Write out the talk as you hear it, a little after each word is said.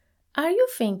Are you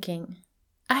thinking,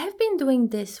 I have been doing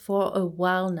this for a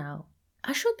while now.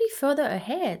 I should be further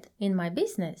ahead in my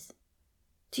business.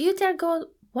 Do you tell God,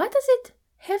 why does it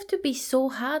have to be so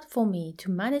hard for me to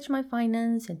manage my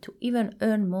finance and to even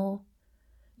earn more?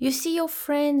 You see your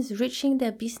friends reaching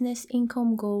their business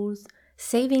income goals,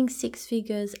 saving six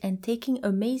figures and taking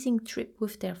amazing trip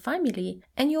with their family,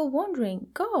 and you're wondering,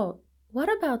 God,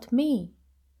 what about me?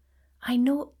 I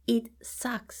know it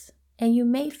sucks, and you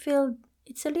may feel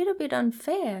it's a little bit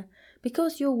unfair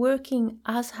because you're working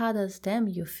as hard as them,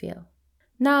 you feel.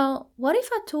 Now, what if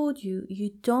I told you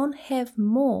you don't have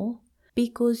more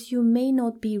because you may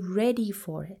not be ready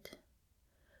for it?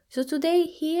 So today,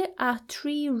 here are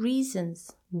 3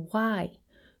 reasons why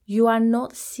you are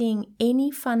not seeing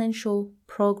any financial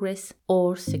progress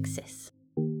or success.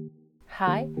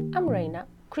 Hi, I'm Reina,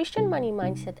 Christian money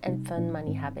mindset and fun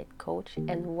money habit coach,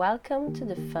 and welcome to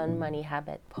the Fun Money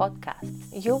Habit podcast.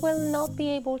 You will not be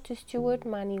able to steward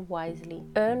money wisely,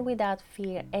 earn without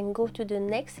fear, and go to the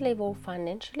next level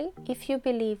financially if you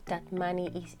believe that money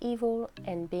is evil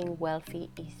and being wealthy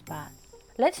is bad.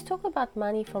 Let's talk about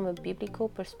money from a biblical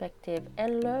perspective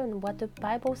and learn what the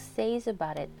Bible says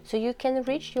about it so you can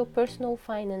reach your personal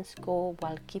finance goal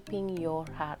while keeping your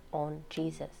heart on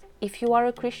Jesus. If you are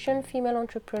a Christian female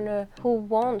entrepreneur who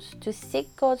wants to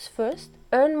seek God's first,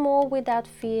 earn more without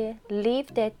fear,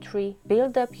 live debt-free,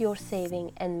 build up your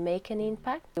saving, and make an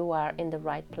impact, you are in the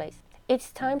right place.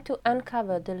 It's time to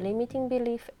uncover the limiting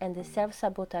belief and the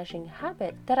self-sabotaging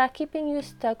habit that are keeping you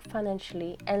stuck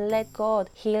financially and let God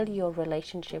heal your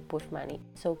relationship with money.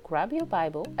 So grab your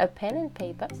Bible, a pen and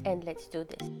paper, and let's do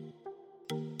this.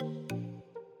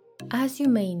 As you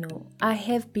may know, I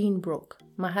have been broke.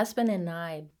 My husband and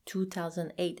I,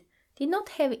 2008, did not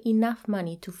have enough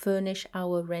money to furnish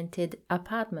our rented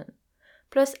apartment.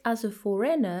 Plus, as a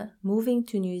foreigner moving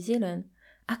to New Zealand,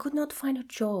 I could not find a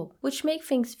job, which made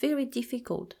things very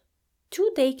difficult.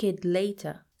 2 decades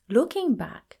later, looking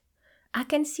back, I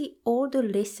can see all the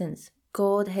lessons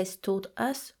God has taught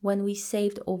us when we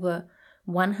saved over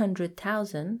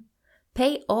 $100,000,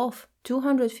 paid off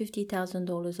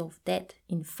 $250,000 of debt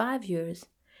in 5 years,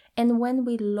 and when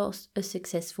we lost a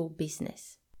successful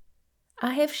business.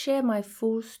 I have shared my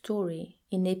full story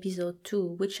in episode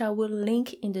 2, which I will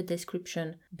link in the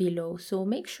description below, so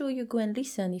make sure you go and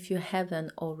listen if you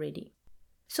haven't already.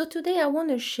 So today I want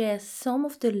to share some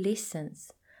of the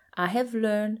lessons I have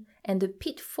learned and the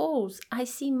pitfalls I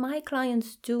see my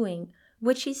clients doing,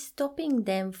 which is stopping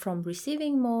them from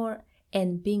receiving more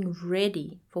and being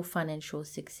ready for financial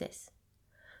success.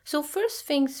 So first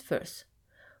things first,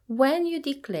 when you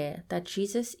declare that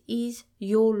Jesus is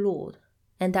your Lord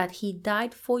and that He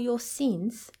died for your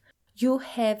sins, you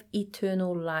have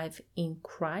eternal life in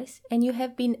Christ and you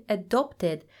have been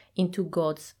adopted into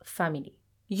God's family.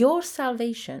 Your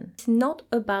salvation is not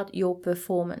about your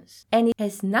performance and it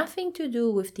has nothing to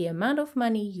do with the amount of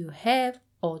money you have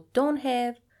or don't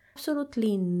have.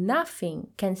 Absolutely nothing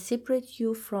can separate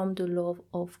you from the love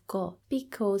of God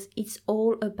because it's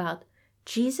all about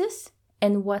Jesus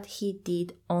and what He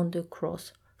did on the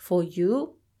cross for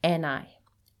you and I.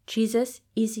 Jesus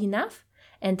is enough,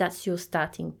 and that's your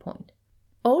starting point.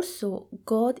 Also,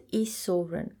 God is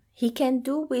sovereign. He can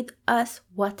do with us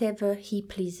whatever He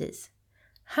pleases.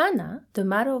 Hannah, the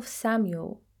mother of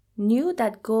Samuel, knew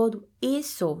that God is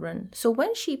sovereign, so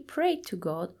when she prayed to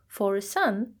God for a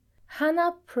son,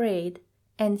 Hannah prayed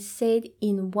and said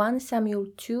in 1 Samuel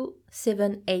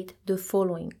 2:7-8 the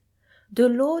following: "The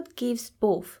Lord gives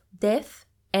both death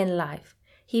and life.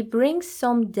 He brings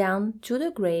some down to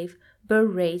the grave, but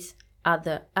raises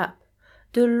others up.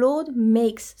 The Lord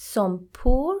makes some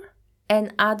poor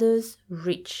and others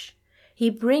rich.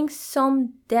 He brings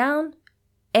some down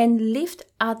and lifts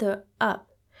others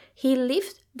up. He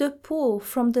lifts the poor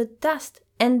from the dust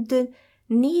and the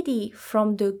needy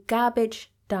from the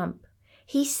garbage dump.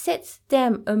 He sets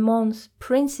them amongst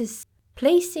princes,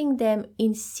 placing them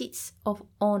in seats of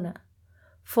honor.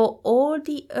 For all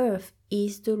the earth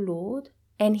is the Lord,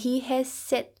 and He has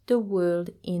set the world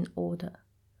in order."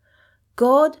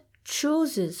 God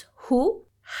chooses who,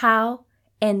 how,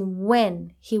 and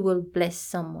when He will bless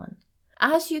someone.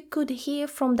 As you could hear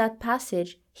from that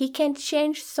passage, He can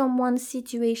change someone's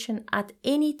situation at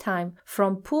any time,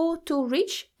 from poor to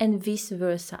rich and vice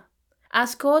versa.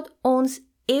 As God owns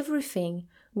everything,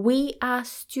 we are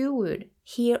stewards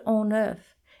here on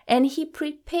earth, and He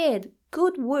prepared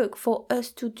good work for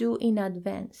us to do in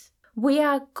advance. We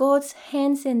are God's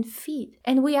hands and feet,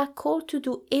 and we are called to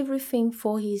do everything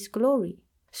for His glory.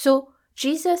 So,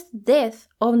 Jesus' death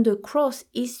on the cross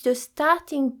is the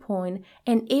starting point,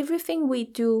 and everything we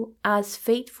do as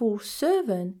faithful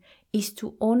servants is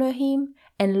to honor Him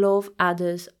and love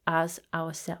others as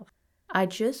ourselves. I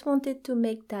just wanted to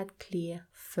make that clear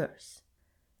first.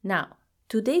 Now,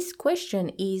 today's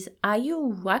question is, are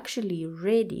you actually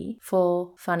ready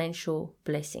for financial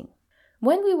blessing?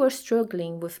 When we were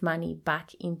struggling with money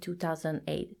back in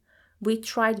 2008, we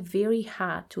tried very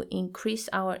hard to increase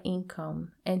our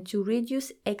income and to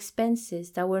reduce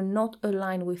expenses that were not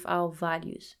aligned with our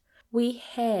values. We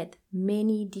had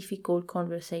many difficult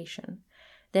conversations.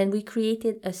 Then we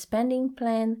created a spending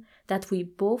plan that we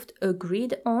both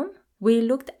agreed on. We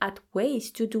looked at ways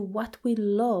to do what we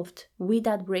loved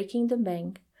without breaking the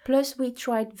bank. Plus, we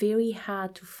tried very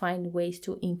hard to find ways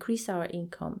to increase our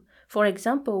income. For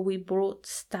example, we bought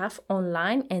stuff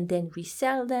online and then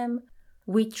resell them.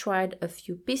 We tried a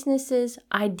few businesses.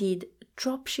 I did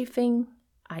dropshipping.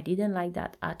 I didn't like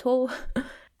that at all.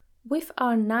 With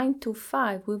our 9 to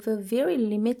 5, we were very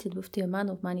limited with the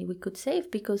amount of money we could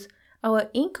save because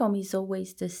our income is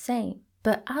always the same.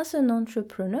 But as an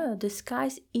entrepreneur, the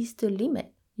sky is the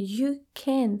limit. You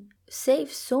can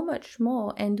save so much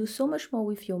more and do so much more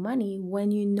with your money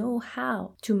when you know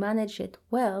how to manage it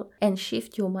well and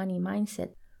shift your money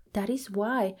mindset. That is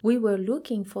why we were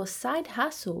looking for side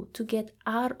hustle to get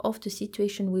out of the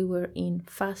situation we were in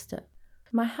faster.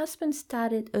 My husband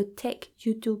started a tech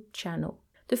YouTube channel.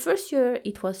 The first year,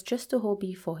 it was just a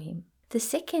hobby for him. The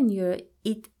second year,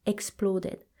 it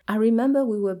exploded. I remember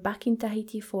we were back in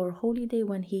Tahiti for a holiday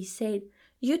when he said,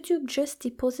 YouTube just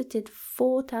deposited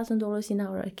 $4,000 in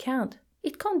our account.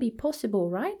 It can't be possible,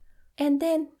 right? And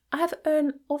then I've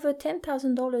earned over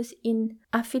 $10,000 in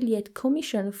affiliate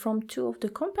commission from 2 of the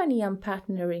company I'm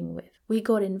partnering with. We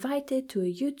got invited to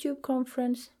a YouTube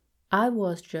conference. I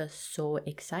was just so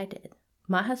excited.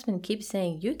 My husband keeps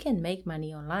saying, you can make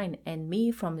money online. And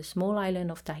me from the small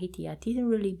island of Tahiti, I didn't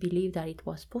really believe that it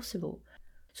was possible.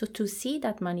 So to see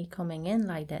that money coming in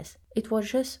like this, it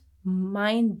was just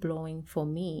mind-blowing for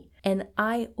me and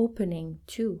eye-opening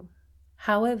too.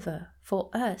 However, for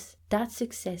us, that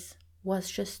success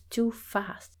was just too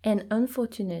fast. And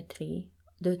unfortunately,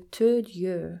 the third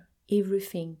year,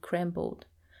 everything crumbled.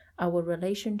 Our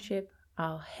relationship,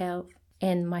 our health,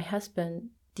 and my husband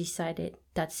decided,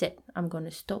 that's it, I'm going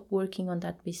to stop working on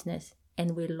that business,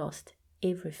 and we lost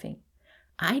everything.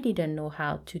 I didn't know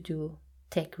how to do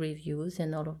tech reviews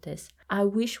and all of this. I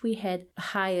wish we had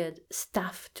hired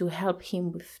staff to help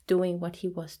him with doing what he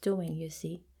was doing, you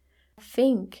see.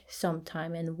 Think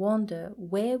sometime and wonder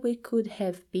where we could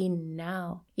have been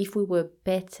now if we were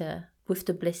better with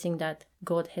the blessing that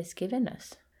God has given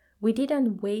us. We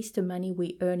didn't waste the money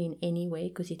we earn in any way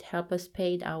because it helped us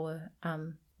pay our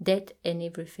debt and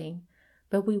everything,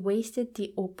 but we wasted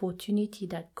the opportunity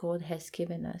that God has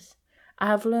given us. I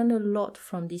have learned a lot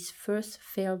from this first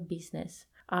failed business,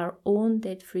 our own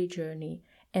debt-free journey,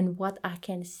 and what I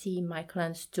can see my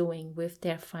clients doing with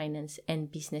their finance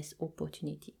and business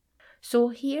opportunity. So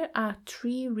here are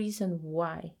 3 reasons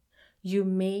why you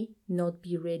may not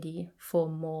be ready for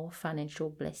more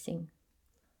financial blessing.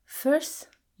 First,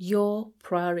 your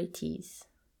priorities.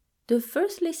 The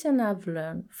first lesson I've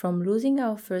learned from losing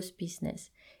our first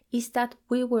business is that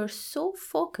we were so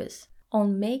focused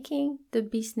on making the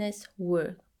business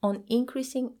work, on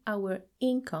increasing our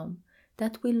income,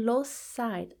 that we lost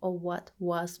sight of what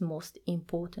was most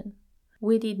important.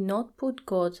 We did not put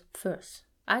God first.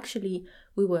 Actually,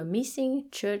 we were missing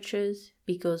churches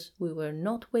because we were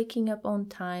not waking up on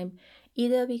time,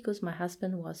 either because my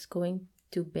husband was going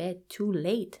to bed too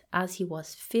late as he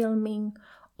was filming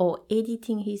or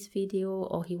editing his video,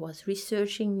 or he was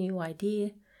researching new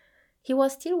ideas. He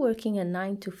was still working a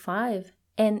 9 to 5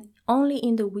 and only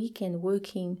in the weekend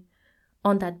working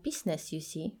on that business, you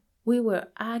see. We were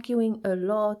arguing a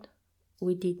lot.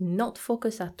 We did not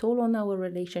focus at all on our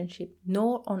relationship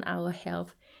nor on our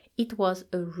health. It was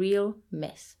a real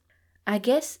mess. I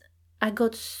guess I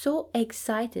got so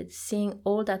excited seeing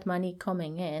all that money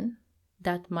coming in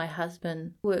that my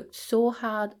husband worked so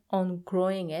hard on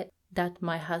growing it that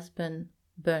my husband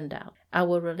burned out.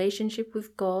 Our relationship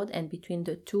with God and between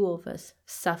the 2 of us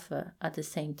suffered at the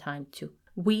same time too.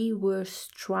 We were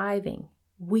striving.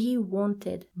 We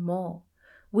wanted more.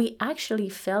 We actually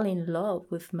fell in love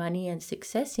with money and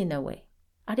success in a way.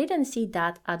 I didn't see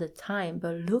that at the time,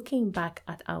 but looking back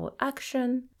at our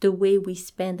action, the way we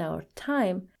spend our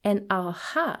time, and our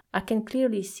heart, I can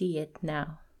clearly see it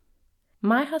now.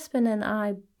 My husband and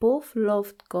I both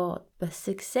loved God, but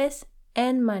success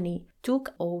and money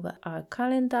took over our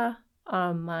calendar,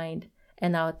 our mind,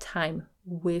 and our time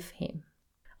with Him.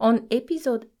 On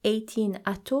episode 18,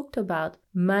 I talked about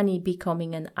money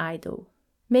becoming an idol.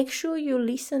 Make sure you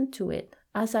listen to it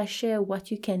as I share what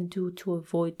you can do to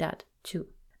avoid that too.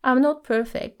 I'm not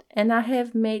perfect, and I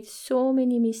have made so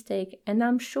many mistakes, and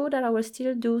I'm sure that I will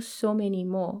still do so many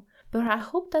more. But I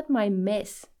hope that my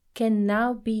mess can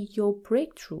now be your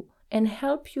breakthrough and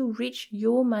help you reach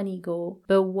your money goal,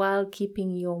 but while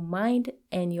keeping your mind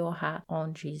and your heart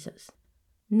on Jesus.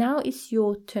 Now it's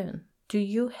your turn. Do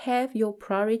you have your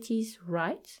priorities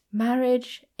right?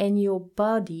 Marriage and your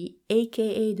body,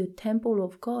 aka the temple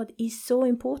of God, is so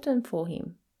important for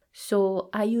Him. So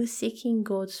are you seeking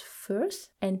God's first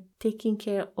and taking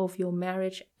care of your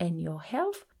marriage and your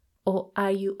health? Or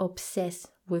are you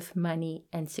obsessed with money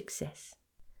and success?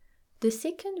 The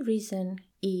second reason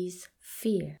is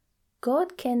fear.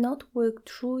 God cannot work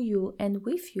through you and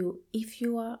with you if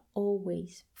you are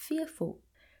always fearful.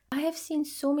 I have seen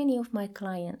so many of my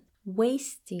clients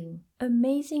wasting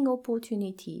amazing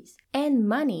opportunities and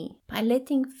money by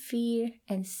letting fear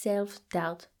and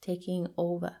self-doubt taking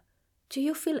over. Do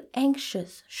you feel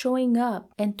anxious showing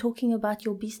up and talking about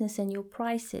your business and your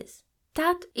prices?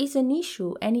 That is an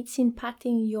issue and it's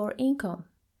impacting your income.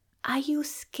 Are you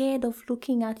scared of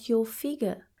looking at your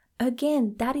figure?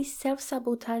 Again, that is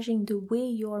self-sabotaging the way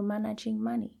you are managing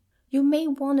money. You may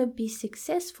want to be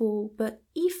successful, but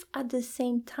if at the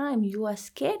same time you are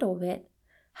scared of it,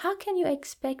 how can you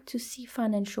expect to see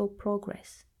financial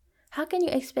progress? How can you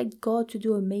expect God to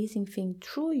do amazing things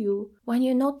through you when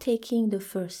you're not taking the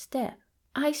first step?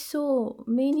 I saw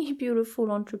many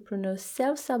beautiful entrepreneurs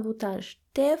self-sabotage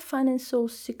their financial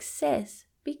success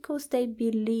because they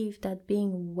believe that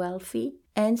being wealthy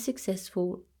and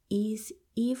successful is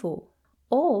evil.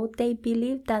 Or they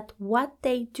believe that what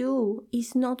they do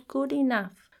is not good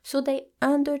enough, so they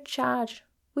undercharge,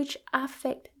 which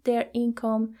affect their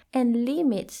income and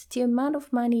limits the amount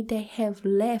of money they have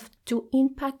left to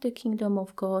impact the kingdom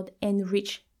of God and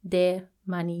reach their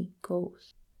money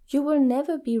goals. You will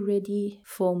never be ready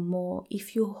for more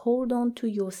if you hold on to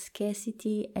your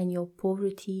scarcity and your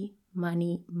poverty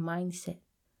money mindset.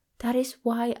 That is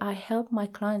why I help my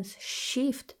clients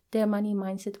shift their money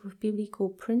mindset with biblical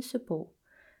principle.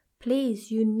 Please,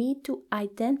 you need to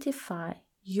identify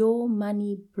your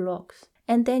money blocks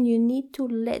and then you need to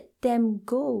let them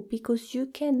go because you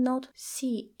cannot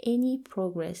see any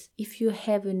progress if you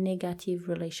have a negative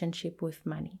relationship with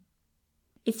money.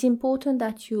 It's important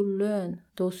that you learn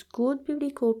those good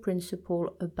biblical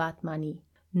principles about money,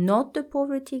 not the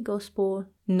poverty gospel,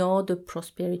 nor the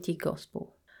prosperity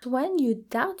gospel. When you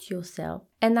doubt yourself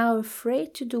and are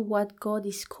afraid to do what God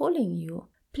is calling you,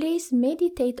 please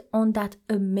meditate on that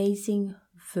amazing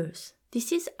verse.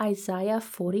 This is Isaiah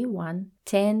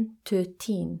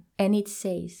 41:10-13, and it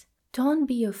says, "Don't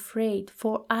be afraid,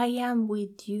 for I am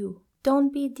with you.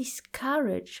 Don't be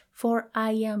discouraged, for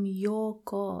I am your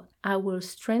God. I will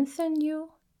strengthen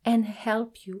you and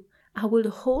help you. I will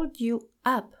hold you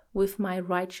up with my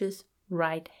righteous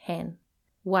right hand."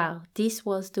 Wow, this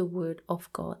was the word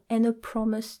of God and a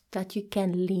promise that you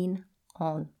can lean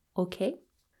on, okay?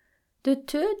 The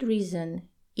third reason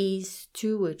is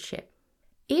stewardship.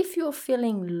 If you're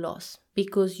feeling lost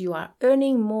because you are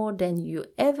earning more than you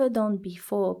ever done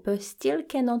before but still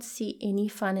cannot see any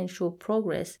financial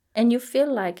progress and you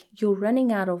feel like you're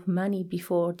running out of money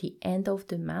before the end of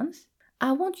the month,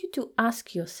 I want you to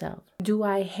ask yourself, do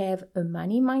I have a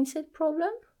money mindset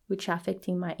problem which is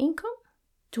affecting my income?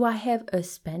 Do I have a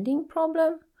spending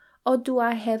problem? Or do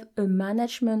I have a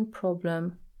management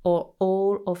problem or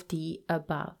all of the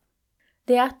above?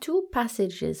 There are two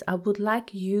passages I would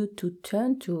like you to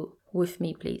turn to with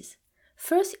me, please.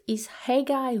 First is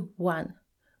Haggai 1,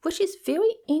 which is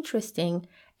very interesting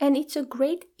and it's a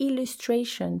great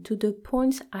illustration to the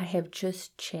points I have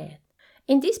just shared.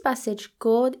 In this passage,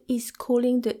 God is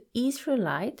calling the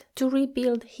Israelites to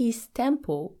rebuild His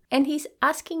temple and He's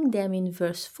asking them in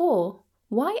verse 4,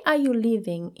 "Why are you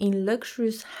living in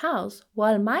luxurious house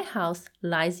while my house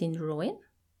lies in ruin?"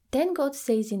 Then God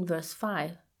says in verse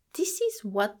 5, "This is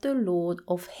what the Lord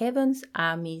of heaven's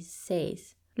armies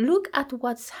says. Look at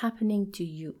what's happening to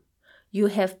you. You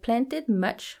have planted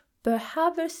much, but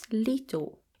harvest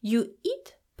little. You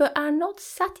eat, but are not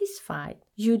satisfied.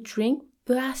 You drink,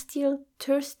 but are still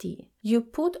thirsty. You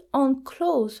put on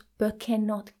clothes, but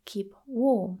cannot keep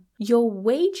warm. Your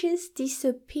wages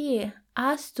disappear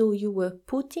as though you were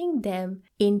putting them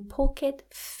in pocket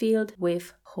filled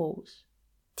with holes."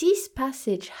 This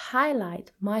passage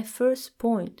highlights my first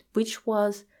point, which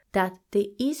was that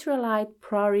the Israelite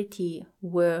priority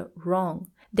were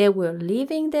wrong. They were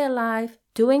living their life,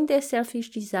 doing their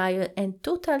selfish desire, and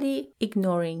totally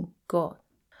ignoring God.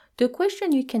 The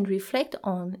question you can reflect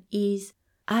on is,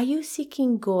 are you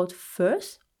seeking God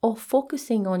first or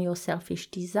focusing on your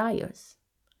selfish desires?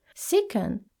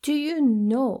 Second, do you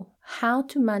know how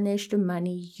to manage the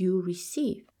money you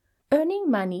receive?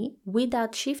 Earning money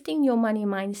without shifting your money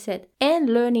mindset and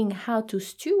learning how to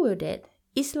steward it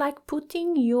is like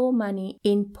putting your money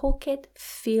in pocket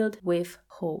filled with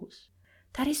holes.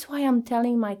 That is why I'm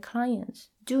telling my clients,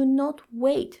 do not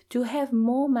wait to have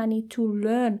more money to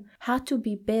learn how to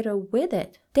be better with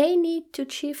it. They need to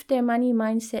shift their money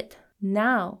mindset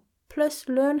now, plus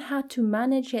learn how to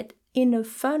manage it in a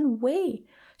fun way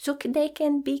so they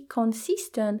can be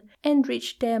consistent and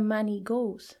reach their money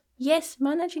goals. Yes,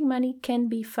 managing money can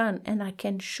be fun, and I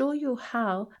can show you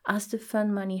how as the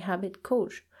Fun Money Habit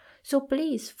coach. So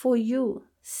please, for you,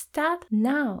 start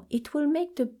now. It will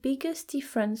make the biggest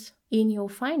difference in your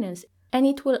finance, and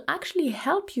it will actually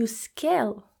help you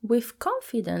scale with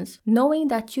confidence, knowing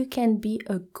that you can be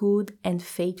a good and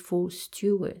faithful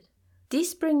steward.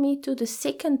 This brings me to the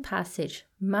second passage,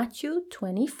 Matthew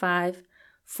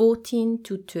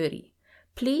 25:14-30.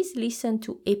 Please listen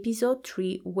to episode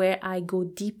 3 where I go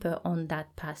deeper on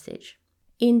that passage.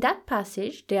 In that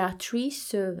passage, there are 3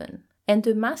 servants, and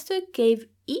the master gave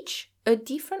each a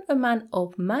different amount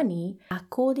of money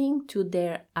according to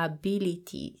their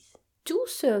abilities. 2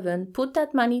 servants put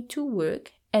that money to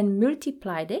work and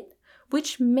multiplied it,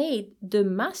 which made the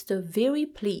master very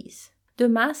pleased. The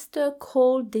master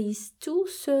called these 2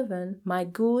 servants my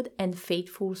good and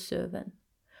faithful servant.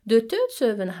 The 3rd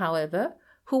servant, however,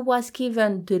 who was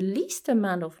given the least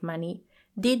amount of money,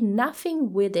 did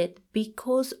nothing with it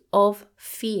because of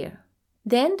fear.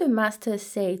 Then the master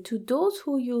said, to those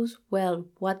who use well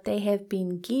what they have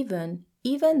been given,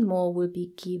 even more will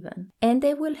be given, and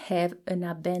they will have an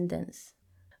abundance.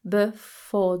 But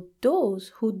for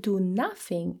those who do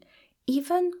nothing,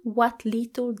 even what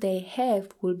little they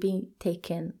have will be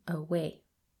taken away.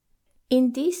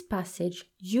 In this passage,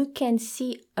 you can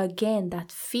see again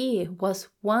that fear was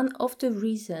one of the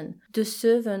reasons the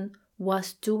servant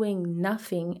was doing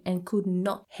nothing and could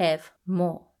not have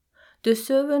more. The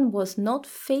servant was not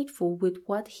faithful with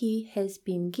what he has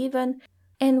been given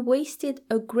and wasted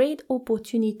a great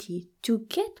opportunity to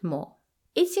get more.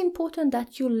 It's important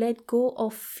that you let go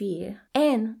of fear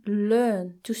and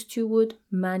learn to steward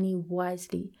money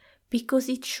wisely because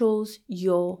it shows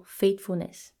your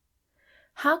faithfulness.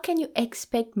 How can you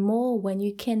expect more when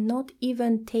you cannot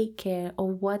even take care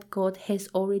of what God has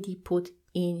already put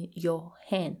in your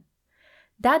hand?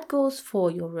 That goes for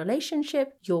your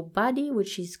relationship, your body,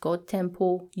 which is God's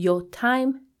temple, your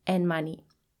time, and money.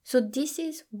 So this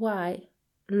is why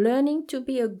learning to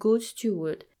be a good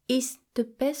steward is the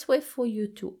best way for you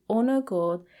to honor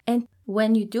God. And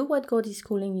when you do what God is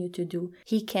calling you to do,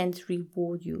 He can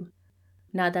reward you.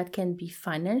 Now that can be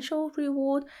financial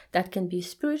reward, that can be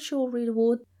spiritual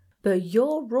reward, but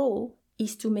your role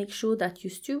is to make sure that you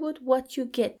steward what you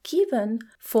get given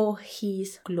for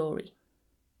His glory.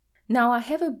 Now I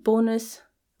have a bonus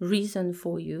reason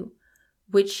for you,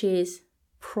 which is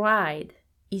pride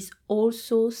is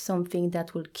also something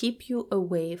that will keep you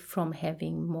away from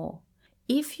having more.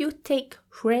 If you take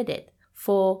credit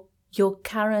for your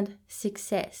current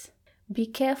success, be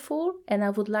careful, and I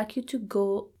would like you to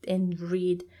go and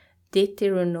read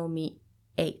Deuteronomy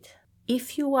 8.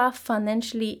 If you are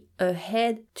financially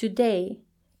ahead today,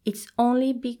 it's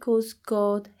only because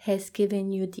God has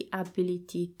given you the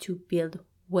ability to build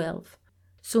wealth.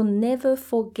 So never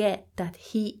forget that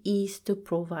He is the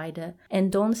provider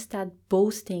and don't start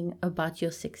boasting about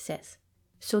your success.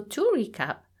 So to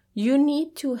recap, you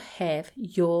need to have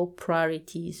your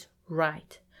priorities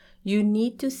right. You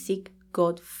need to seek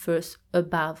God first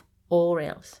above all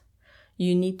else.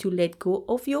 You need to let go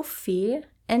of your fear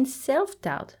and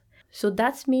self-doubt. So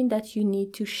that means that you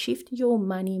need to shift your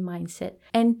money mindset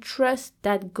and trust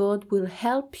that God will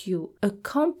help you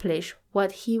accomplish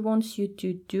what He wants you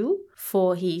to do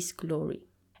for His glory.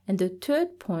 And the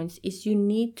third point is you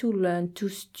need to learn to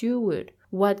steward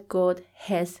what God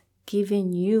has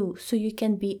given you so you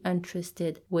can be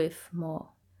entrusted with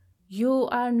more. You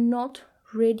are not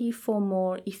ready for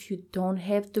more if you don't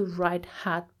have the right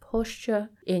heart posture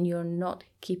and you're not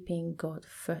keeping God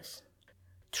first.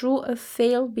 Through a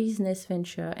failed business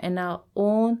venture and our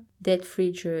own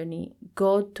debt-free journey,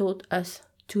 God taught us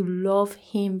to love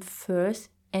Him first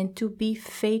and to be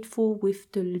faithful with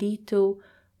the little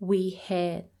we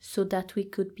had so that we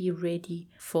could be ready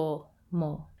for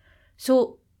more.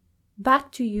 So,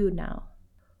 back to you now.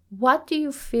 What do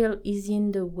you feel is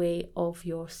in the way of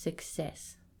your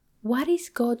success? What is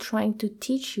God trying to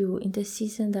teach you in the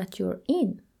season that you're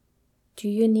in? Do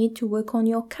you need to work on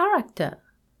your character?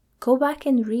 Go back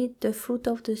and read the fruit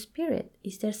of the Spirit.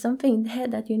 Is there something there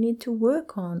that you need to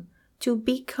work on to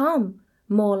become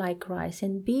more like Christ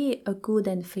and be a good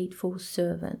and faithful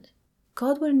servant?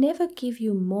 God will never give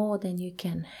you more than you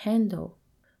can handle.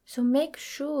 So make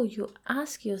sure you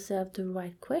ask yourself the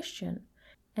right question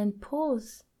and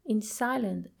pause in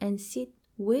silence and sit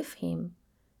with him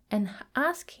and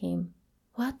ask him,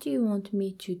 what do you want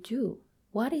me to do?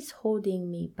 What is holding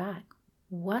me back?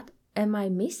 What am I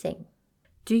missing?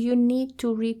 Do you need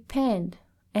to repent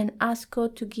and ask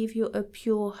God to give you a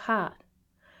pure heart?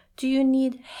 Do you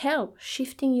need help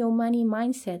shifting your money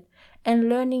mindset and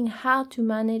learning how to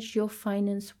manage your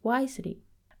finance wisely?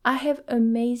 I have an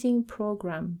amazing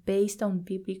program based on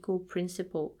biblical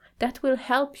principles that will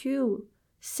help you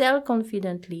sell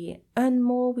confidently, earn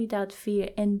more without fear,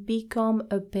 and become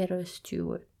a better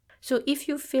steward. So if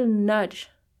you feel nudged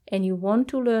and you want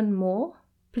to learn more,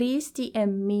 please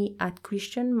DM me at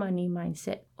Christian Money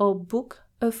Mindset or book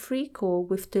a free call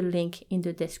with the link in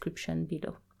the description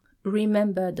below.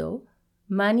 Remember though,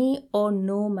 money or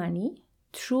no money,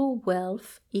 true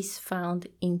wealth is found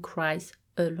in Christ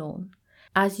alone.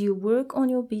 As you work on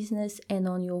your business and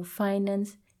on your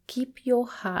finance, keep your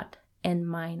heart and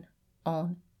mind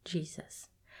on Jesus.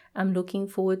 I'm looking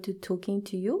forward to talking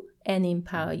to you and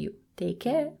empower you. Take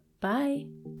care. Bye.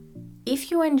 If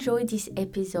you enjoyed this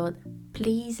episode,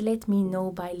 please let me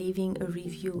know by leaving a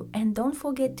review and don't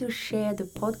forget to share the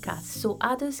podcast so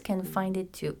others can find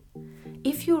it too.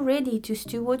 If you're ready to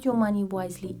steward your money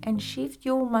wisely and shift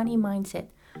your money mindset,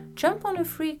 jump on a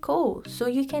free call so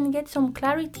you can get some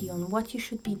clarity on what you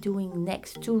should be doing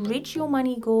next to reach your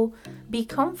money goal,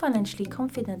 become financially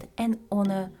confident, and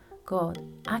honor God.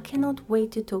 I cannot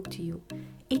wait to talk to you.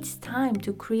 It's time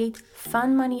to create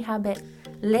fun money habits,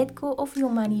 let go of your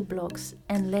money blocks,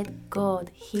 and let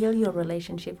God heal your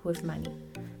relationship with money.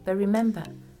 But remember,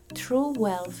 true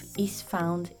wealth is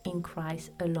found in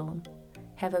Christ alone.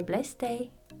 Have a blessed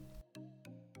day.